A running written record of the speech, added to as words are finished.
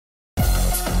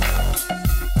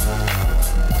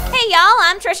y'all,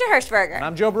 I'm Trisha Hershberger. And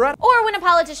I'm Joe Barrett. Or when a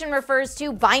politician refers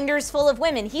to binders full of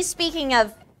women, he's speaking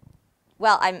of,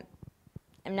 well, I'm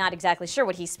not exactly sure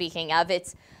what he's speaking of.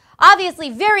 It's obviously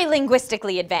very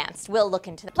linguistically advanced. We'll look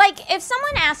into that. Like, if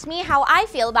someone asked me how I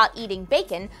feel about eating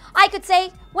bacon, I could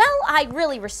say, well, I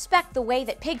really respect the way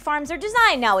that pig farms are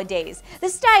designed nowadays. The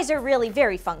styes are really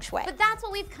very feng shui. But that's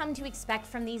what we've come to expect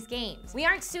from these games. We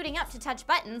aren't suiting up to touch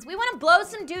buttons, we want to blow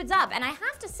some dudes up. And I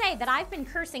have to say that I've been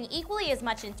cursing equally as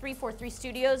much in 343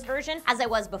 Studios version as I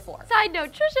was before. Side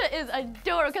note, Trisha is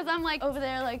adorable, because I'm like over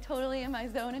there like totally in my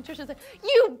zone, and Trisha's like,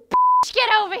 you get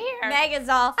over here. Megan's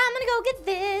all, I'm gonna go get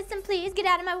this and please get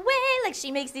out of my way. Like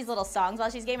she makes these little songs while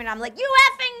she's gaming and I'm like, you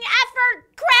effing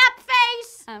effort crap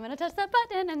face. I'm gonna touch that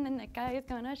button and then that guy is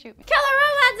gonna shoot me. Killer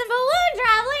robots and balloon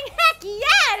traveling, heck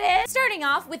yeah it is. Starting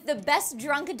off with the best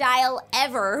drunk dial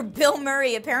ever, Bill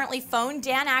Murray apparently phoned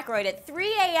Dan Aykroyd at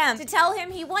 3 a.m. to tell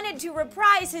him he wanted to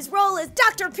reprise his role as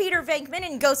Dr. Peter Venkman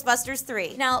in Ghostbusters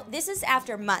 3. Now, this is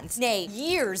after months, nay,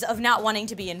 years of not wanting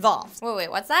to be involved.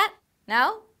 Wait, what's that?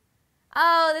 No?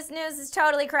 Oh, this news is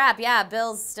totally crap. Yeah,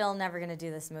 Bill's still never gonna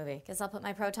do this movie. Guess I'll put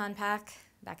my proton pack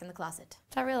back in the closet.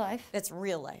 Is that real life? It's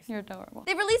real life. You're adorable.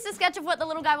 They released a sketch of what the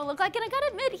little guy will look like, and I gotta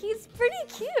admit, he's pretty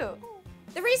cute.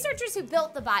 The researchers who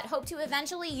built the bot hope to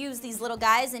eventually use these little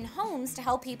guys in homes to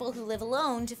help people who live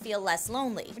alone to feel less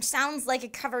lonely. Which sounds like a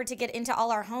cover to get into all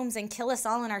our homes and kill us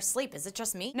all in our sleep. Is it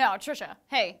just me? No, Trisha,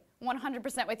 hey,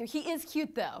 100% with you. He is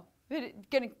cute though.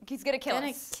 He's gonna kill us.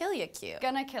 Gonna kill you cute.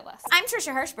 Gonna kill us. I'm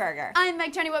Trisha Hershberger. I'm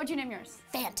Meg.20. What would you name yours?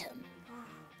 Phantom.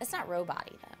 It's not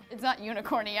robot-y though. It's not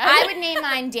unicorny yet. I would name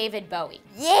mine David Bowie.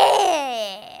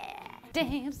 Yeah!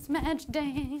 Dance, match,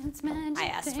 dance, match. I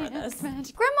asked for this.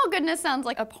 Match. Grandma Goodness sounds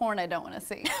like a porn I don't want to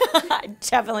see. I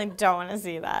definitely don't want to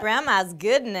see that. Grandma's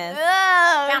goodness.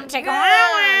 Oh, Chicken,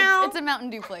 wow. It's a Mountain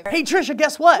Dew flavor. Hey Trisha,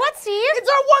 guess what? What, Steve? It's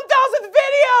our 1000th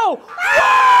video!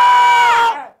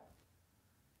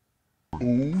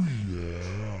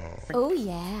 Oh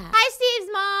yeah. Hi,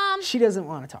 Steve's mom. She doesn't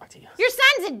want to talk to you. Your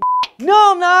son's a d***.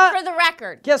 No, I'm not. For the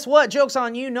record. Guess what? Joke's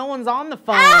on you. No one's on the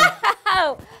phone.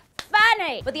 Oh,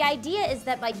 funny. But the idea is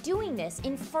that by doing this,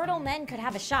 infertile men could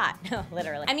have a shot. No,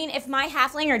 literally. I mean, if my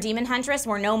halfling or demon huntress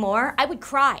were no more, I would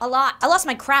cry a lot. I lost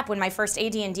my crap when my first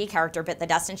AD&D character bit the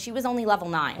dust, and she was only level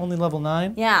 9. Only level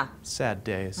 9? Yeah. Sad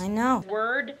days. I know.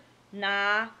 Word,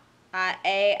 nah.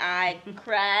 AI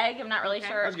Craig, I'm not really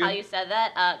sure how you said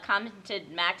that,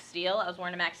 commented Max Steel. I was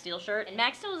wearing a Max Steel shirt. And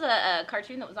Max Steel was a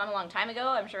cartoon that was on a long time ago.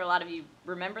 I'm sure a lot of you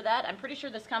remember that. I'm pretty sure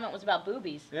this comment was about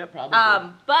boobies. Yeah, probably.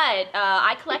 But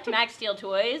I collect Max Steel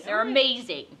toys. They're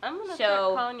amazing. I'm gonna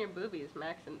start calling your boobies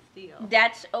Max and Steel.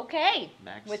 That's okay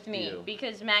Max with me, Steel.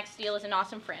 because Max Steel is an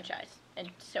awesome franchise, and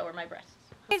so are my breasts.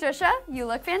 Hey Trisha, you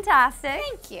look fantastic.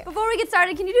 Thank you. Before we get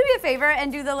started, can you do me a favor and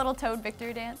do the little toad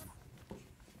victory dance?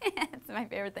 It's my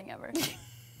favorite thing ever.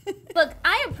 Look,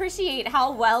 I appreciate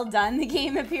how well done the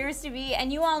game appears to be,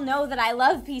 and you all know that I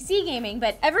love PC gaming,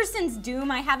 but ever since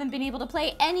Doom, I haven't been able to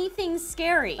play anything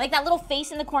scary. Like that little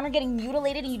face in the corner getting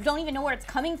mutilated and you don't even know where it's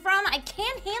coming from, I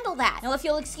can't handle that. Now, if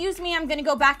you'll excuse me, I'm gonna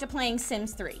go back to playing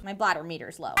Sims 3. My bladder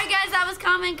meter's low. Alright guys, that was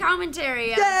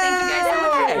commentary. Thank you guys so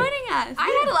much for joining us.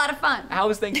 I had a lot of fun. How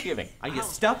was Thanksgiving? Are you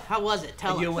stuffed? How was it?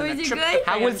 Tell us. Was it good?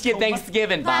 How was your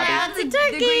Thanksgiving, Bobby? That's the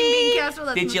green bean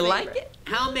casserole. Did you like it?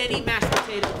 How many mashed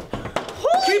potatoes?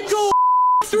 Keep going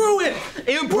through it!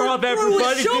 Improv,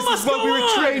 everybody. Show This must is what go we were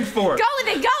on. trained for. Go with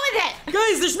it, go with it!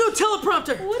 Guys, there's no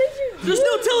teleprompter. What did you do? There's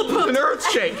no teleprompter. An earth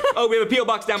shake. Oh, we have a P.O.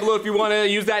 box down below if you want to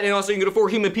use that. And also you can go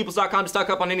to forhumanpeoples.com to stock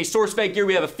up on any SourceFed gear.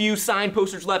 We have a few signed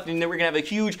posters left, and then we're going to have a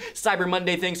huge Cyber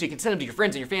Monday thing, so you can send them to your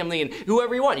friends and your family and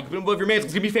whoever you want. You can put them above your mantle.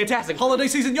 It's going to be fantastic. Holiday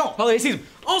season, y'all. Holiday season.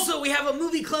 Also, we have a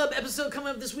movie club episode coming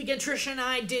up this weekend. Trisha and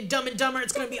I did Dumb and Dumber.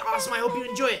 It's gonna be awesome. I hope you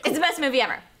enjoy it. It's the best movie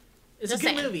ever. It's just a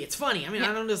good saying. movie. It's funny. I mean, I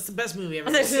don't know if it's the best movie ever.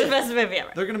 It's the best movie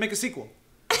ever. They're gonna make a sequel.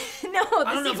 No, don't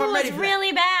the know if sequel I'm ready was for that.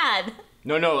 really bad.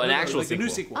 No, an No, actual like sequel. a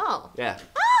new sequel. Oh. Yeah.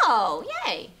 Oh,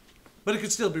 yay. But it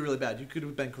could still be really bad. You could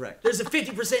have been correct. There's a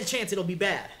 50% chance it'll be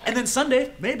bad. And then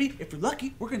Sunday, maybe, if we're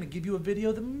lucky, we're gonna give you a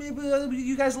video that maybe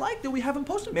you guys like that we haven't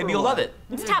posted Maybe for a you'll while. love it.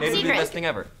 It's top Maybe it'll be the secret. best thing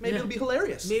ever. Maybe it'll be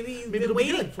hilarious. Maybe you've it'll been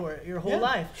be waiting good. for it your whole Yeah.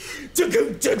 life.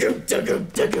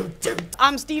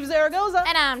 I'm Steve Zaragoza.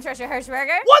 And I'm Trisha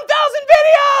Hershberger. 1000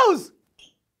 videos!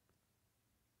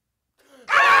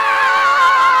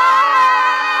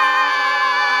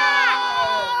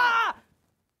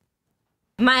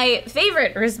 My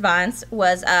favorite response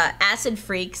was Acid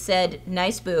Freak said,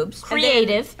 nice boobs.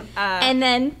 Creative. And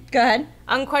then, go ahead.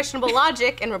 Unquestionable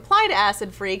Logic, in reply to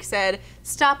Acid Freak, said,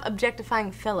 stop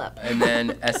objectifying Philip. And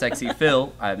then SXE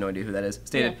Phil, I have no idea who that is,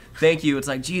 stated, thank you. It's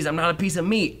like, geez, I'm not a piece of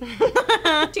meat.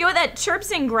 To go with that,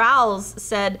 Chirps and Growls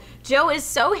said, Joe is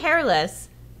so hairless.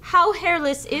 How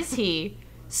hairless is he?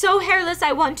 So hairless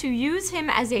I want to use him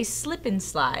as a slip and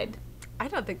slide. I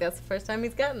don't think that's the first time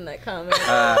he's gotten that comment.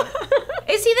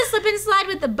 Is he the slip and slide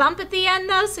with the bump at the end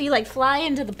though? So you like fly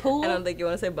into the pool? I don't think you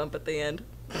want to say bump at the end.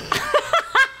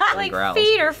 Like Growls.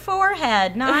 feet or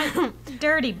forehead, not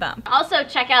dirty bump. Also,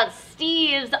 check out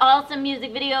Steve's awesome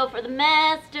music video for the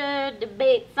Master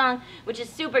Debate song, which is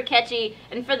super catchy.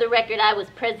 And for the record, I was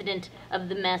president of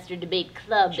the Master Debate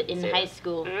Club in high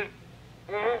school.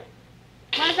 Why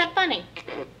is that funny?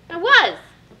 I was.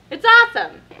 It's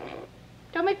awesome.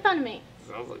 Don't make fun of me.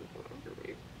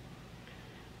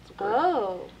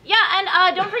 Oh. Yeah,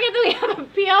 and don't forget that we have a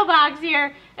P.O. box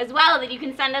here as well that you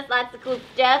can send us lots of cool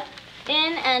stuff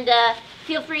in, and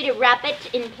feel free to wrap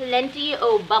it in plenty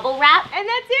of bubble wrap. And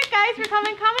that's it, guys, for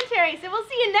Comment Commentary. So we'll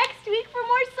see you next week for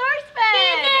more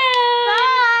SourceFed.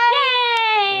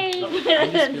 Bye! I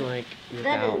just feel like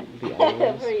without the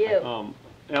audience, For you.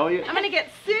 Elliot. I'm gonna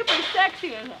get super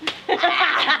sexy with him.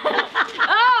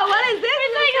 Oh, what is this?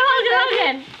 It's like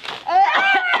Hogan.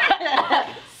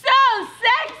 So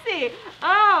sexy!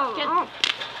 Oh.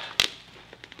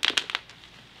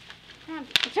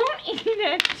 Don't eat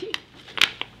it.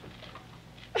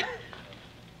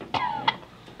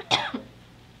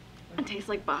 It tastes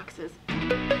like boxes.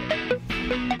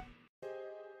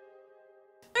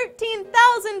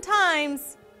 13,000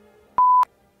 times.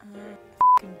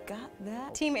 Got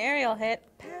that. Team Ariel hit.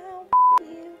 Pow.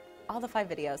 You. All the 5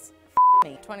 videos.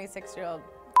 Me. 26-year-old.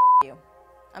 You.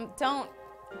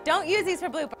 Don't use these for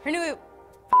blooper. Her new.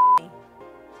 Me.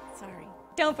 Sorry.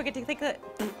 Don't forget to click the.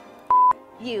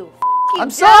 You. I'm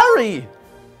sorry.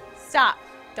 Stop.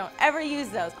 Don't ever use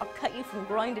those. I'll cut you from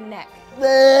groin to neck. Do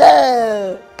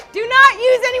not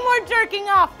use any more jerking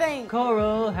off things.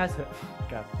 Coral has her.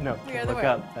 God, no. We are the look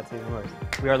world. up. That's even worse.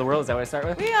 We are the world. Is that what I start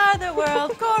with? We are the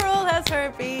world. Coral has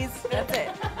herpes. That's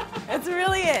it. That's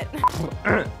really it.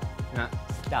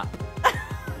 Stop.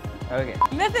 Okay.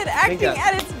 Method acting job.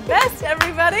 at its best,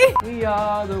 everybody. We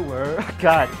are the world.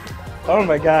 God. Oh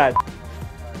my God.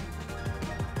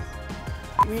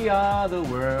 We are the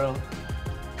world.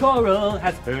 Coral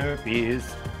has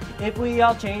herpes. If we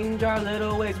all change our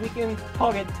little ways, we can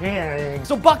all get tangs.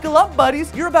 So buckle up,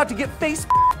 buddies. You're about to get face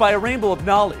by a rainbow of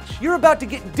knowledge. You're about to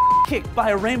get kicked by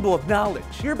a rainbow of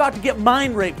knowledge. You're about to get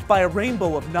mind raped by a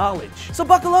rainbow of knowledge. So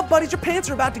buckle up, buddies. Your pants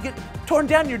are about to get torn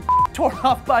down. Your torn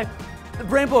off by a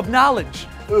rainbow of knowledge.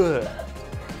 Ugh.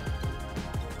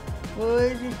 What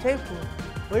is your tape for?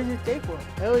 What is your tape for?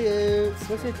 Hell yeah.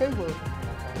 What's your tape for?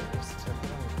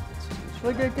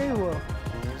 What's your tape for?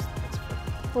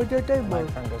 What's your tape for? My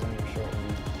friend goes on your shirt.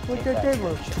 What's your tape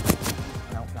for?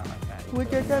 Nope, not like that.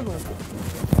 What's your tape for?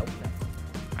 Nope, no.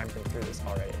 I've been through this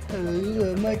already. Oh, you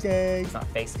got my tape. It's not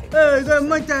face tape. Oh, you got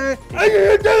my tape.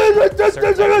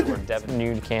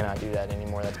 You cannot do that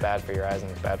anymore. That's bad for your eyes and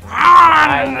it's bad for your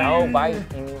I know,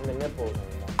 biting the nipples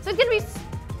anymore. So it's gonna be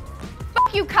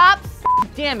fuck you cops,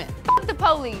 Damn it. fuck the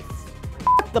police.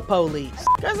 The police.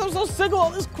 Guys, I'm so sick of all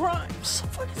this crime. So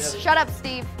fucking sick. Shut up,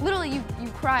 Steve. Literally, you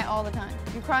cry all the time.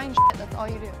 You cry and shit, that's all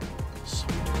you do.